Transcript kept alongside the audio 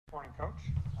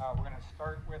Coach. We're going to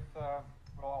start with,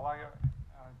 we'll allow you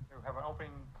to have an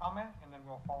opening comment, and then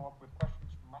we'll follow up with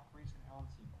questions from Mike Reese and Alan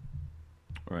Siegel.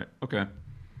 All right. Okay.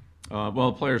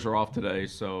 Well, the players are off today,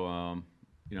 so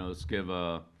let's give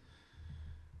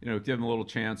give them a little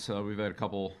chance. We've had a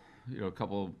couple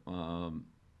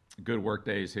good work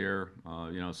days here.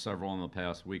 Several in the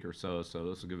past week or so. So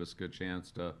this will give us a good chance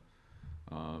to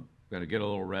kind of get a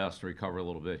little rest, recover a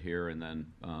little bit here, and then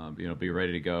be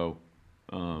ready to go.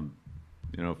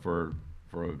 For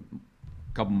a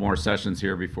couple more sessions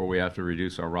here before we have to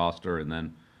reduce our roster, and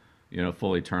then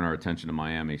fully turn our attention to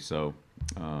Miami. So.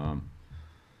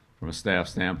 From a staff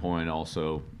standpoint,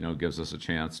 also gives us a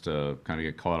chance to kind of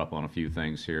get caught up on a few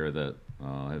things here that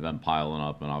have been piling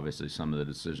up, and obviously some of the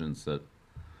decisions that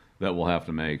we'll have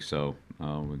to make. So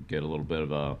we get a little bit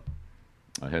of a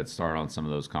head start on some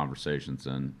of those conversations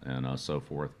and so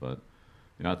forth. But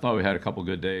I thought we had a couple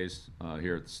good days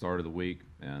here at the start of the week,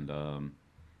 and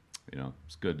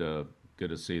it's good to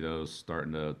see those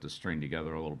starting to string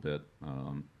together a little bit.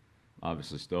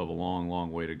 Obviously, still have a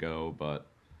long way to go, but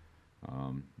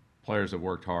players have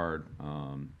worked hard.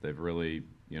 They've really,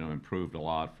 improved a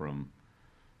lot from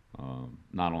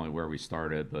not only where we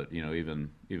started, but even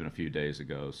a few days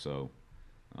ago. So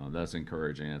that's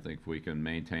encouraging. I think if we can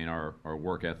maintain our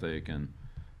work ethic and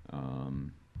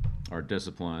our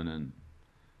discipline and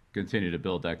continue to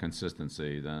build that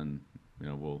consistency, then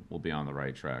we'll be on the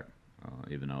right track.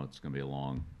 Even though it's going to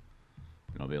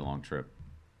be a long trip.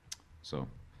 So,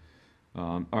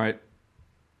 all right.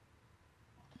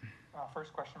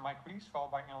 First question, Mike Reese,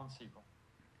 followed by Alan Siegel.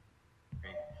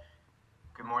 Great.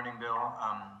 Good morning, Bill.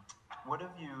 What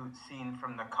have you seen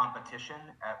from the competition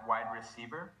at wide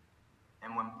receiver?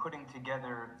 And when putting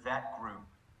together that group,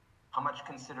 how much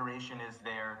consideration is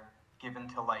there given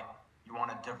to, you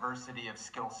want a diversity of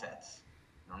skill sets?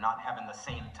 Not having the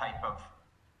same type of,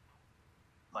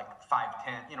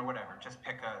 5'10", whatever. Just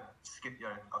pick a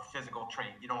physical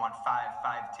trait. You don't want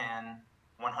 5'10",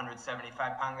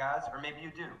 175-pound guys, or maybe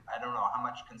you do. I don't know how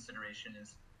much consideration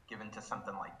is given to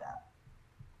something like that.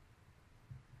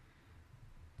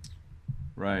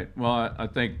 Right. Well, I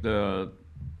think the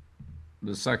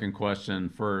second question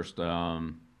first.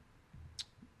 More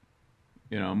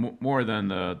than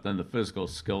the physical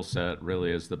skill set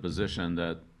really is the position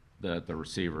that the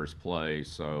receivers play.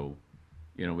 So,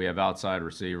 we have outside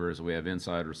receivers, we have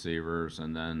inside receivers,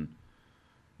 and then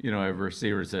have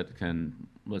receivers that can,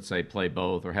 let's say, play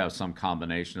both or have some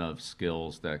combination of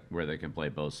skills where they can play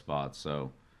both spots.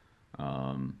 So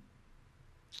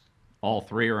all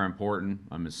three are important.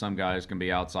 I mean, some guys can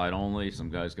be outside only, some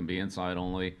guys can be inside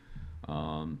only.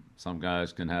 Some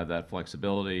guys can have that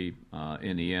flexibility.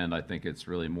 In the end, I think it's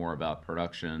really more about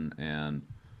production and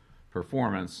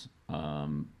performance,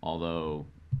 although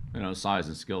size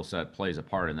and skill set plays a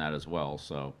part in that as well.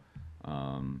 So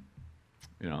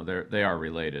they are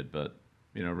related, but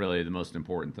really the most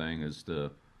important thing is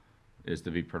to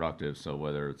be productive. So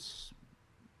whether it's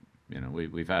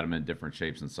we've had them in different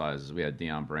shapes and sizes. We had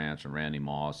Deion Branch and Randy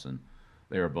Moss, and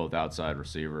they were both outside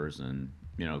receivers, and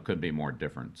could be more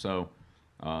different. So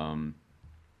but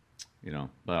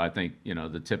I think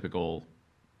the typical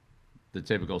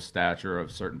stature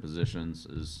of certain positions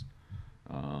is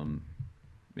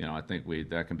I think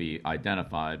that can be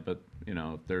identified, but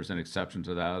if there's an exception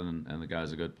to that and the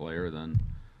guy's a good player, then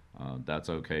that's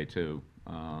okay too.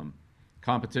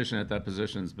 Competition at that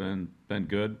position's been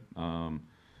good.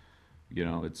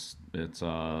 It's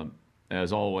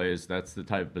as always, that's the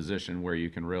type of position where you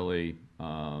can really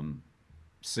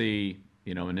see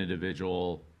an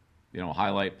individual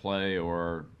highlight play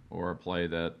or a play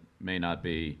that may not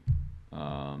be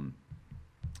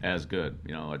as good,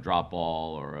 a drop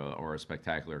ball or a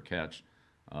spectacular catch,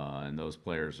 and those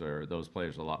players are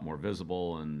a lot more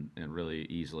visible and really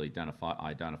easily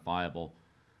identifiable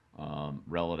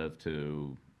relative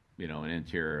to an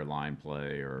interior line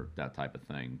play or that type of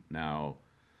thing. Now,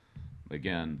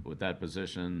 again, with that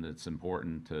position, it's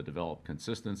important to develop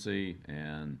consistency,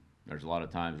 and there's a lot of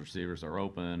times receivers are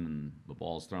open and the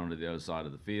ball's thrown to the other side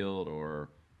of the field, or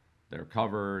they're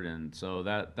covered, and so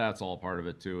that's all part of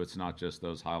it too. It's not just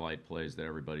those highlight plays that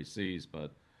everybody sees,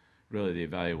 but really the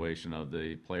evaluation of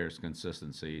the player's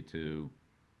consistency to,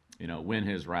 win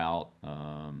his route,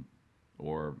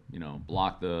 or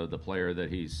block the player that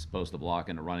he's supposed to block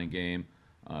in the running game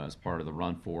as part of the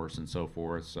run force and so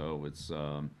forth. So it's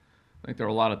I think there are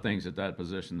a lot of things at that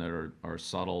position that are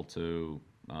subtle to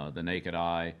the naked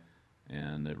eye,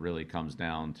 and it really comes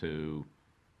down to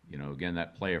again,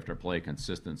 that play after play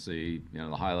consistency.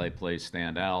 The highlight plays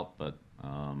stand out, but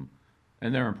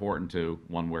and they're important too,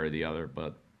 one way or the other.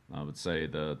 But I would say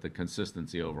the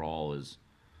consistency overall is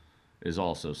is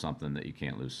also something that you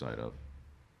can't lose sight of.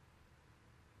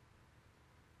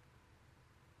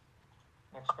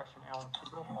 Next question, Alan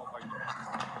Kugel, followed by Jim.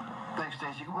 Thanks,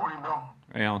 Stacy. Good morning, Bill.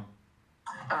 Hey, Alan.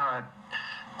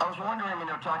 I was wondering,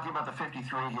 talking about the 53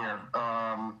 here,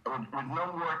 with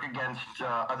no work against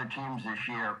other teams this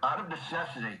year, out of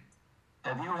necessity,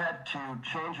 have you had to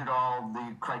change at all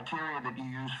the criteria that you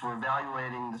use for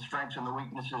evaluating the strengths and the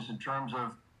weaknesses in terms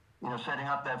of, setting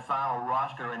up that final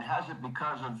roster? And has it,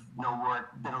 because of no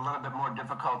work, been a little bit more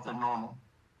difficult than normal?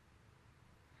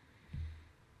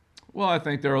 Well, I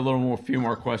think there are few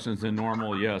more questions than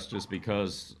normal. Yes, just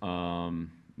because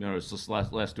there's just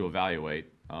less to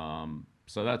evaluate.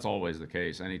 So that's always the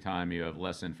case. Anytime you have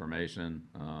less information,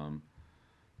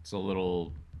 it's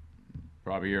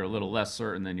probably you're a little less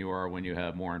certain than you are when you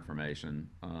have more information.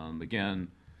 Again,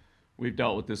 we've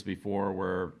dealt with this before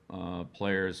where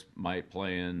players might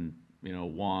play in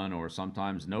one or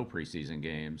sometimes no preseason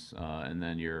games, and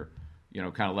then you're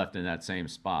kind of left in that same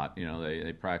spot.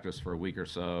 They practice for a week or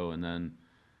so and then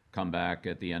come back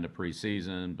at the end of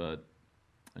preseason, but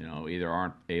either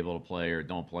aren't able to play or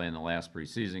don't play in the last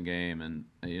preseason game, and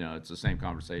it's the same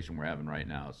conversation we're having right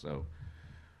now. So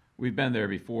we've been there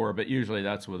before, but usually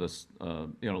that's with a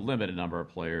limited number of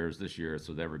players. This year it's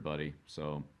with everybody.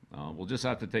 So we'll just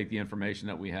have to take the information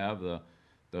that we have,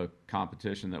 the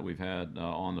competition that we've had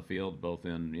on the field, both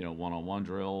in one-on-one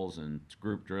drills and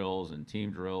group drills and team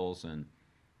drills, and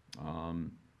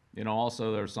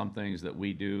also there's some things that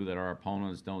we do that our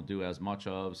opponents don't do as much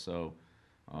of. So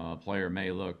a player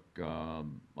may look a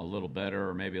little better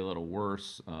or maybe a little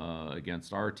worse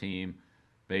against our team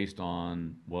based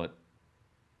on what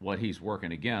he's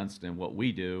working against and what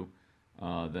we do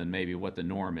than maybe what the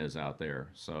norm is out there.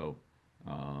 So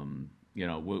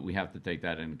we have to take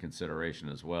that into consideration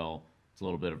as well. It's a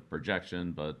little bit of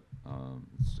projection, but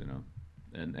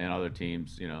and other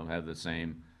teams have the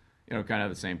same kind of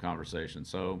the same conversation.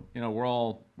 So we're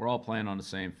all playing on the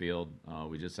same field.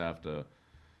 We just have to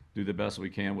do the best we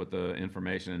can with the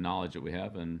information and knowledge that we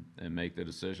have, and make the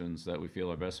decisions that we feel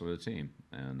are best for the team.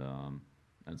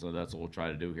 And so that's what we'll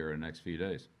try to do here in the next few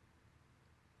days.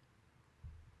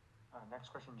 Next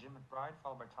question, Jim McBride,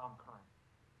 followed by Tom Curran.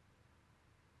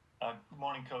 Good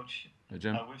morning, Coach. Hey,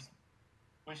 Jim.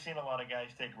 We've seen a lot of guys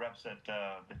take reps at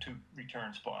the two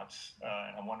return spots,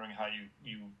 and I'm wondering how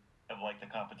you have liked the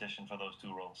competition for those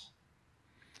two roles.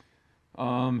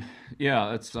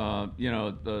 Yeah, it's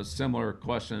a similar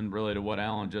question really to what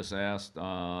Alan just asked,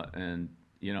 and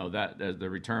that the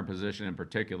return position in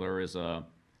particular is a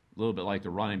little bit like the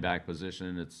running back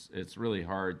position. It's really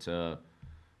hard to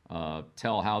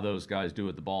tell how those guys do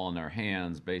with the ball in their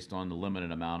hands based on the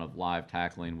limited amount of live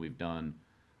tackling we've done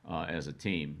as a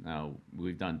team. Now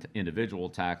we've done individual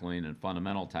tackling and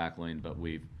fundamental tackling, but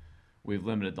we've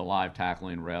limited the live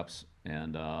tackling reps,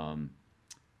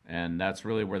 and that's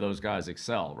really where those guys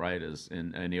excel, right? Is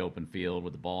in the open field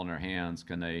with the ball in their hands.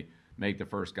 Can they make the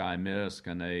first guy miss?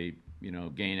 Can they,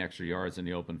 gain extra yards in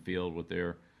the open field with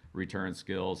their return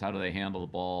skills? How do they handle the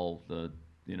ball? The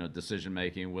decision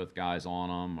making with guys on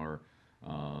them, or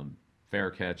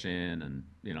fair catching, and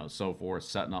so forth,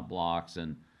 setting up blocks,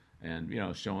 and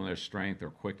showing their strength or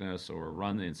quickness or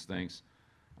run instincts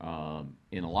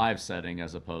in a live setting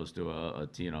as opposed to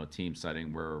a team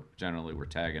setting where generally we're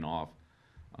tagging off.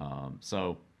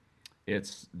 So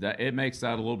it makes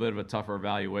that a little bit of a tougher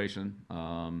evaluation,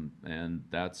 and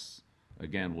that's,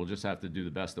 again, we'll just have to do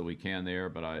the best that we can there.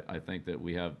 But I think that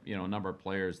we have a number of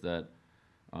players that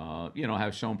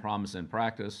have shown promise in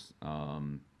practice.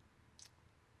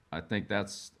 I think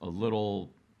that's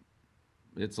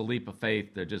it's a leap of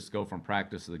faith to just go from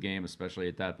practice to the game, especially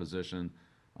at that position.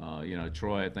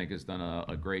 Troy, I think, has done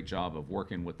a great job of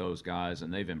working with those guys,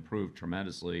 and they've improved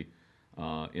tremendously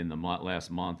in the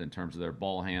last month in terms of their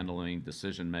ball handling,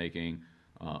 decision making,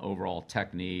 overall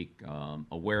technique,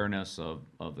 awareness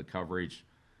of the coverage,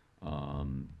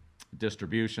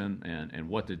 distribution, and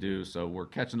what to do. So we're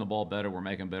catching the ball better, we're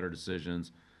making better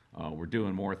decisions, we're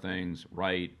doing more things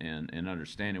right, and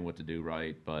understanding what to do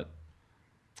right. But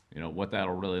what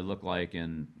that'll really look like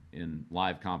in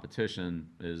live competition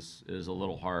is a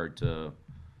little hard to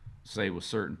say with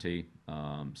certainty.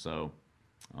 It'll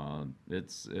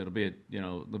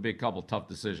be a couple tough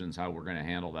decisions how we're going to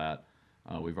handle that.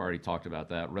 We've already talked about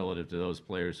that relative to those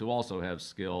players who also have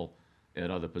skill at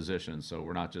other positions. So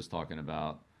we're not just talking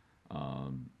about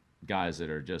guys that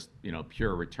are just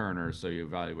pure returners. So you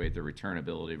evaluate their return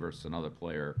ability versus another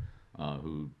player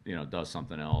who does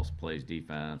something else, plays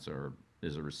defense, or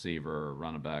is a receiver or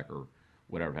running back or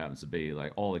whatever it happens to be.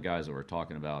 Like, all the guys that we're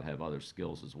talking about have other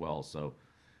skills as well. So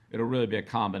it'll really be a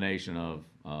combination of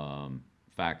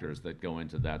factors that go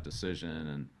into that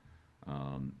decision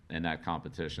and that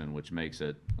competition, which makes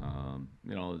it,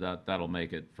 that'll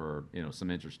make it for,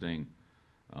 some interesting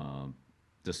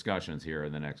discussions here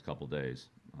in the next couple days.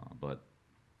 But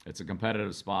it's a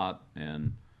competitive spot,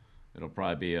 and it'll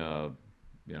probably be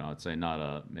I'd say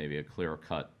not maybe a clear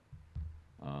cut.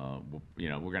 We're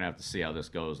going to have to see how this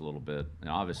goes a little bit.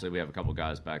 Now, obviously, we have a couple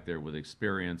guys back there with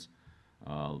experience.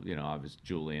 Obviously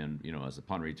Julian, as a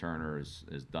punt returner,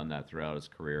 has done that throughout his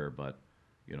career, but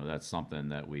that's something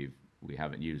that we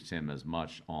haven't used him as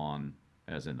much on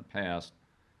as in the past,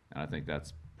 and I think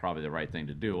that's probably the right thing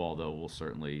to do. Although we'll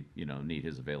certainly need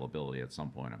his availability at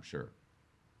some point, I'm sure.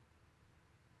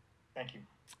 Thank you.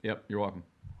 Yep, you're welcome.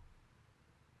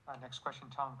 Next question,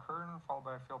 Tom Curran, followed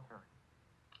by Phil Perry.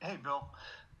 Hey, Bill.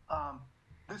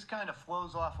 This kind of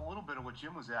flows off a little bit of what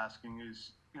Jim was asking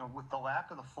is, with the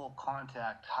lack of the full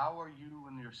contact, how are you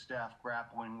and your staff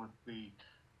grappling with the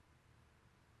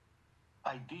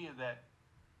idea that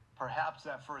perhaps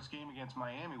that first game against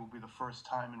Miami will be the first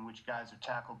time in which guys are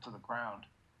tackled to the ground?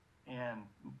 And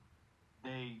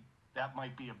that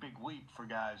might be a big leap for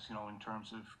guys, in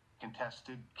terms of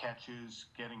contested catches,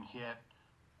 getting hit,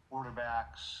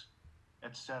 quarterbacks,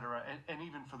 etc., and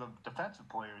even for the defensive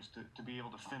players to be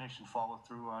able to finish and follow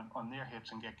through on their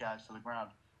hits and get guys to the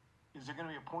ground. Is there going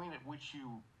to be a point at which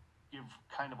you give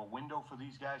kind of a window for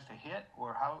these guys to hit,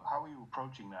 or how are you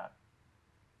approaching that?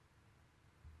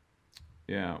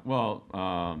 Yeah,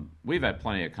 well, we've had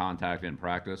plenty of contact in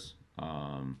practice,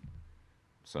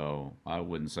 so I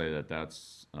wouldn't say that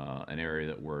that's an area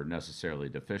that we're necessarily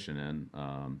deficient in.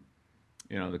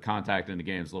 The contact in the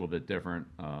game is a little bit different.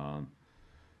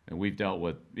 And we've dealt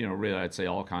with, really, I'd say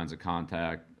all kinds of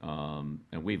contact. And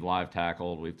we've we've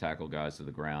tackled guys to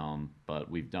the ground, but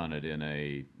we've done it in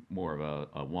a more of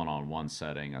a one-on-one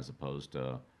setting as opposed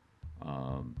to,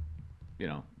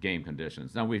 game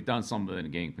conditions. Now, we've done some of it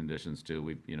in game conditions too.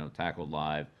 We've, tackled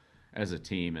live as a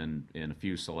team in a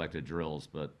few selected drills,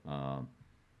 but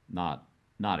not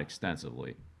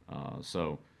extensively.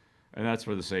 And that's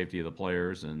for the safety of the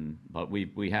players. But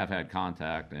we have had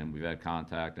contact, and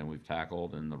we've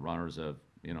tackled, and the runners have,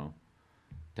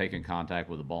 taken contact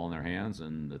with the ball in their hands,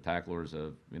 and the tacklers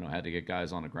have, had to get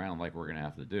guys on the ground like we're going to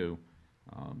have to do.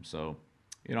 I'm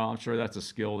sure that's a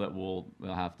skill that we'll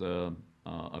have to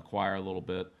acquire a little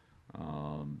bit,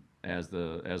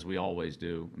 as we always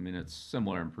do. I mean, it's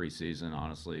similar in preseason,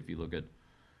 honestly. If you look at,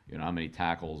 how many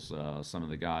tackles some of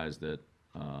the guys that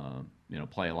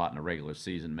play a lot in the regular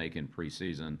season make in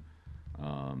preseason.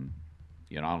 I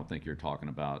don't think you're talking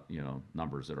about,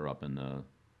 numbers that are up in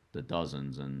the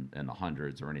dozens and the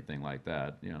hundreds or anything like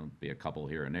that. Be a couple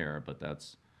here and there, but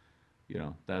that's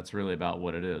really about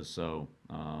what it is. So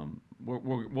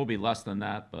we'll be less than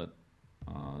that, but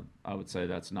I would say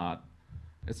it's not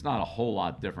a whole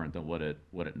lot different than what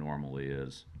it normally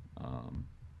is.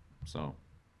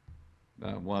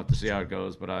 We'll have to see how it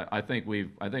goes, but I think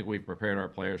we've prepared our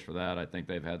players for that. I think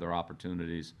they've had their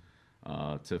opportunities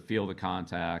to feel the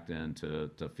contact and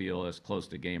to feel as close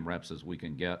to game reps as we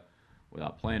can get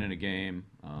without playing in a game.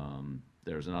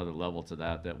 There's another level to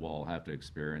that we'll have to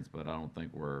experience, but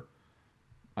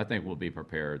I think we'll be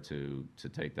prepared to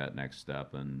take that next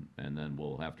step, and then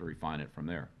we'll have to refine it from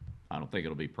there. I don't think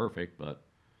it'll be perfect, but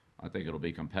I think it'll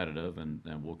be competitive, and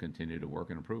we'll continue to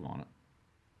work and improve on it.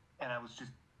 And I was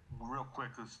just real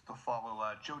quick to follow,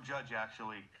 Joe Judge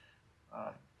actually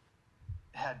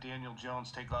had Daniel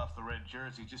Jones take off the red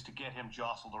jersey just to get him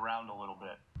jostled around a little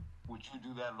bit. Would you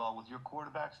do that at all with your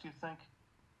quarterbacks, do you think?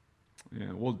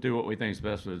 Yeah, we'll do what we think is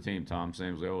best for the team, Tom,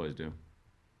 same as we always do.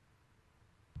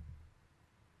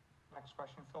 Next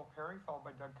question, Phil Perry, followed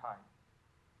by Doug Kyed.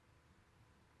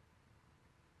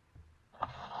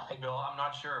 Hey, Bill, I'm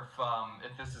not sure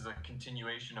if this is a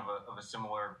continuation of a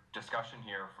similar discussion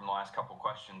here from the last couple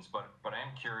questions, but I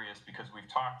am curious because we've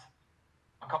talked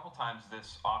a couple times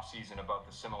this offseason about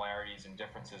the similarities and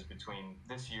differences between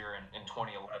this year and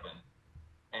 2011.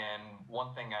 And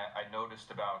one thing I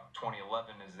noticed about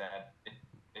 2011 is that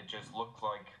it just looked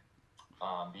like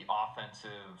the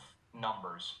offensive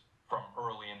numbers from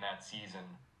early in that season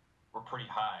were pretty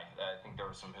high. I think there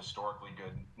were some historically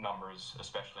good numbers,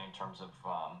 especially in terms of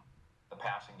the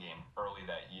passing game early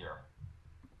that year.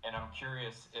 And I'm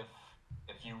curious if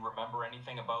you remember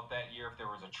anything about that year, if there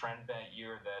was a trend that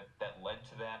year that led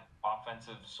to that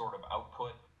offensive sort of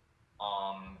output,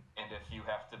 and if you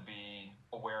have to be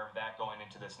aware of that going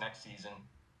into this next season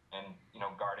and,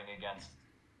 guarding against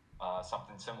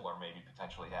something similar maybe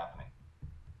potentially happening.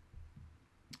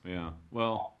 Yeah,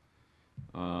 well,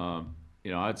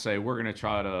 I'd say we're going to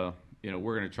try to,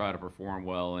 we're going to try to perform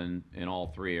well in all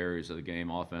three areas of the game: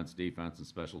 offense, defense, and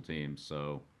special teams.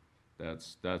 So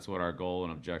that's what our goal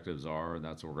and objectives are, and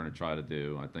that's what we're going to try to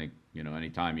do. I think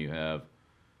anytime you have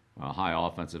a high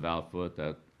offensive output,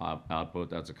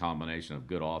 that's a combination of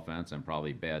good offense and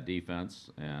probably bad defense,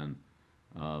 and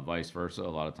vice versa. A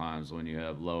lot of times when you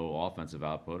have low offensive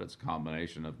output, it's a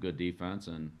combination of good defense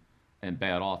and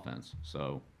bad offense.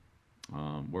 So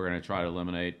we're going to try to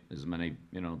eliminate as many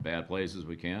bad plays as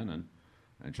we can,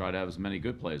 and try to have as many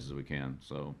good plays as we can.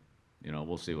 So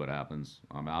we'll see what happens.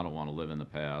 I don't want to live in the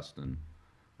past and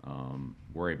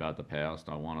worry about the past.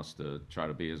 I want us to try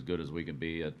to be as good as we can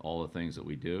be at all the things that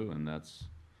we do, and that's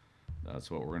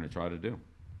what we're going to try to do.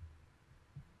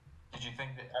 Did you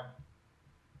think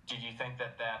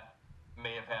that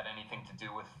may have had anything to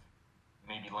do with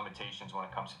maybe limitations when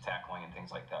it comes to tackling and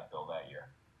things like that, Bill, that year?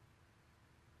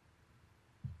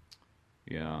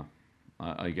 Yeah.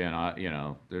 Again,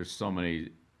 there's so many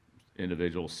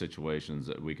individual situations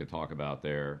that we could talk about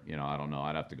there. I don't know.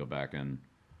 I'd have to go back and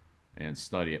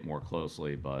study it more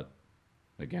closely. But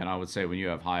again, I would say when you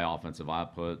have high offensive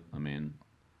output, I mean,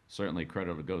 certainly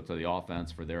credit would go to the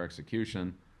offense for their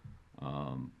execution.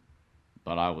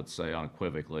 But I would say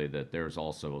unequivocally that there's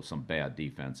also some bad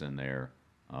defense in there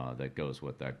that goes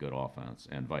with that good offense,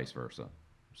 and vice versa.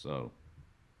 So,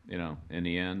 in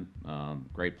the end,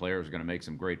 great players are going to make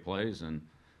some great plays, and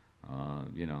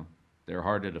they're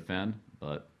hard to defend.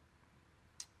 But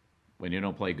when you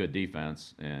don't play good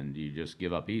defense and you just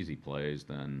give up easy plays,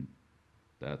 then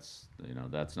that's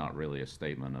not really a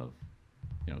statement of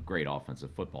great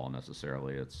offensive football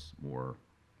necessarily. It's more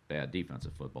bad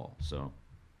defensive football. So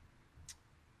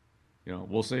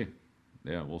we'll see.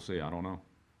 Yeah, we'll see. I don't know.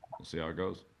 We'll see how it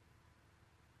goes.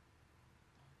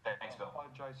 Thanks, Bill. I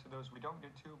apologize to those we don't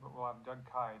get to, but we'll have Doug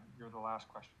Kyde. You're the last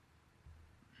question.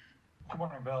 Good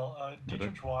morning, Bill.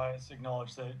 Dietrich Wise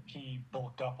acknowledged that he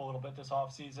bulked up a little bit this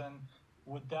offseason.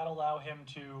 Would that allow him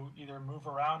to either move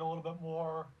around a little bit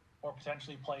more or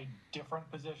potentially play different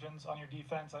positions on your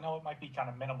defense? I know it might be kind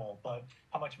of minimal, but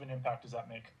how much of an impact does that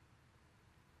make?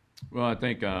 Well, I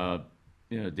think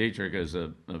Dietrich is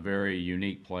a very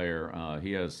unique player.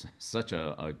 He has such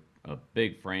a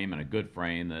big frame and a good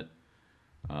frame that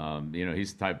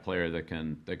he's the type of player that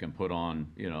can put on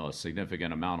a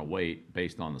significant amount of weight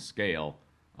based on the scale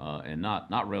and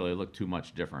not really look too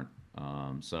much different.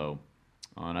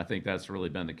 And I think that's really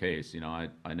been the case.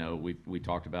 I know we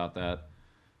talked about that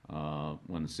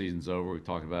when the season's over. We've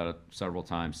talked about it several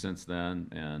times since then,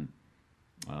 and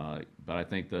but I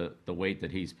think the weight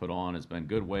that he's put on has been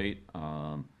good weight.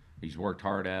 He's worked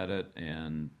hard at it,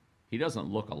 and he doesn't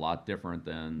look a lot different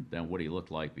than what he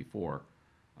looked like before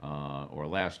or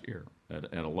last year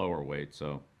at a lower weight.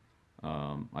 So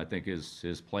I think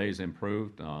his play's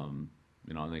improved.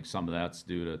 I think some of that's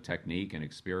due to technique and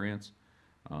experience.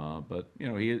 But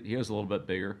he is a little bit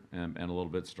bigger and a little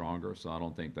bit stronger. So I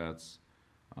don't think that's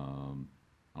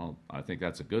I think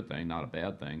that's a good thing, not a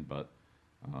bad thing. But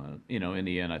in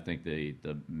the end, I think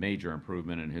the major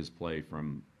improvement in his play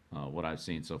from what I've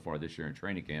seen so far this year in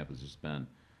training camp has just been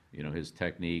his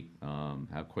technique,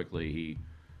 how quickly he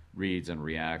reads and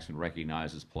reacts and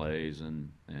recognizes plays, and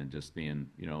just being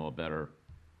a better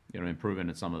improving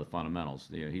in some of the fundamentals.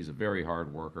 He's a very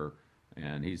hard worker,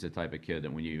 and he's the type of kid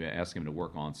that when you ask him to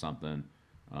work on something,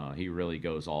 he really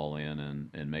goes all in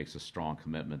and makes a strong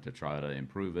commitment to try to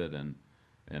improve it and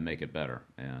make it better.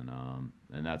 And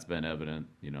that's been evident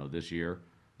this year,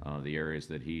 the areas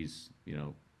that he's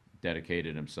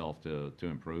dedicated himself to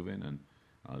improving, and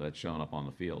that's shown up on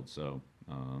the field. So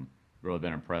really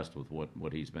been impressed with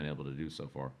what he's been able to do so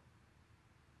far.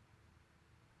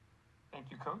 Thank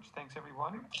you, Coach. Thanks,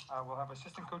 everyone. We'll have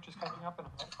assistant coaches coming up in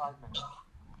about 5 minutes.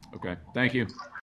 Okay, thank you.